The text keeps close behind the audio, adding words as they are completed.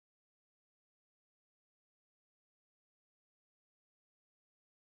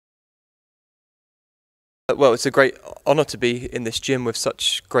Well, it's a great honour to be in this gym with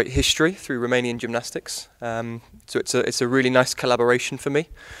such great history through Romanian gymnastics. So it's a really nice collaboration for me.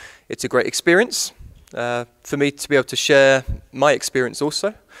 It's a great experience for me to be able to share my experience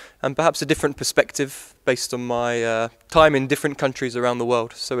also, and perhaps a different perspective based on my time in different countries around the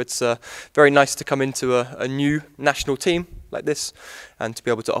world. So it's very nice to come into a new national team like this and to be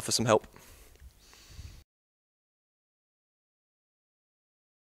able to offer some help.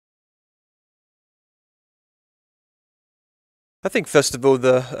 I think first of all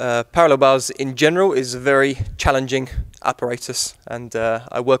the parallel bars in general is a very challenging apparatus, and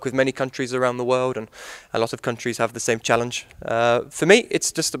I work with many countries around the world, and a lot of countries have the same challenge. For me,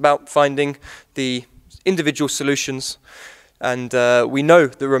 it's just about finding the individual solutions, and we know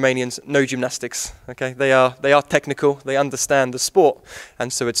the Romanians know gymnastics. Okay, they are technical, they understand the sport,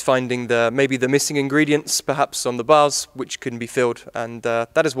 and so it's finding maybe the missing ingredients perhaps on the bars which can be filled, and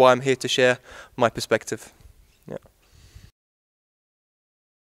that is why I'm here to share my perspective. Yeah.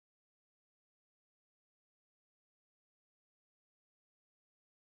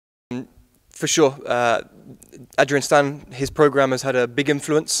 For sure, Adrian Stan, his program has had a big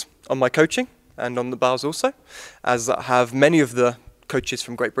influence on my coaching and on the bars also, as have many of the coaches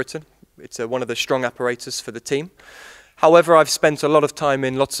from Great Britain. It's one of the strong apparatus for the team. However, I've spent a lot of time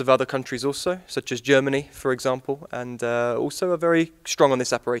in lots of other countries also, such as Germany, for example, and also are very strong on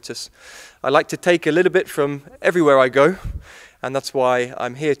this apparatus. I like to take a little bit from everywhere I go, and that's why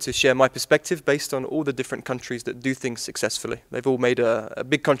I'm here to share my perspective based on all the different countries that do things successfully. They've all made a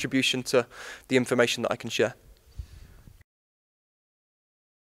big contribution to the information that I can share.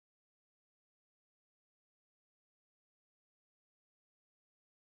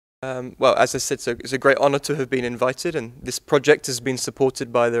 Well, as I said, it's a great honour to have been invited, and this project has been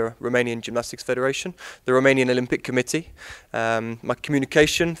supported by the Romanian Gymnastics Federation, the Romanian Olympic Committee, my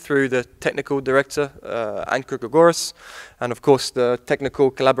communication through the technical director, Anca Gogoras, and of course the technical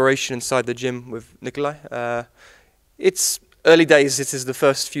collaboration inside the gym with Nikolai. It's early days, it is the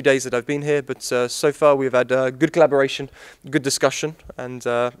first few days that I've been here, but so far we've had good collaboration, good discussion, and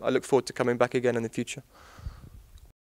I look forward to coming back again in the future.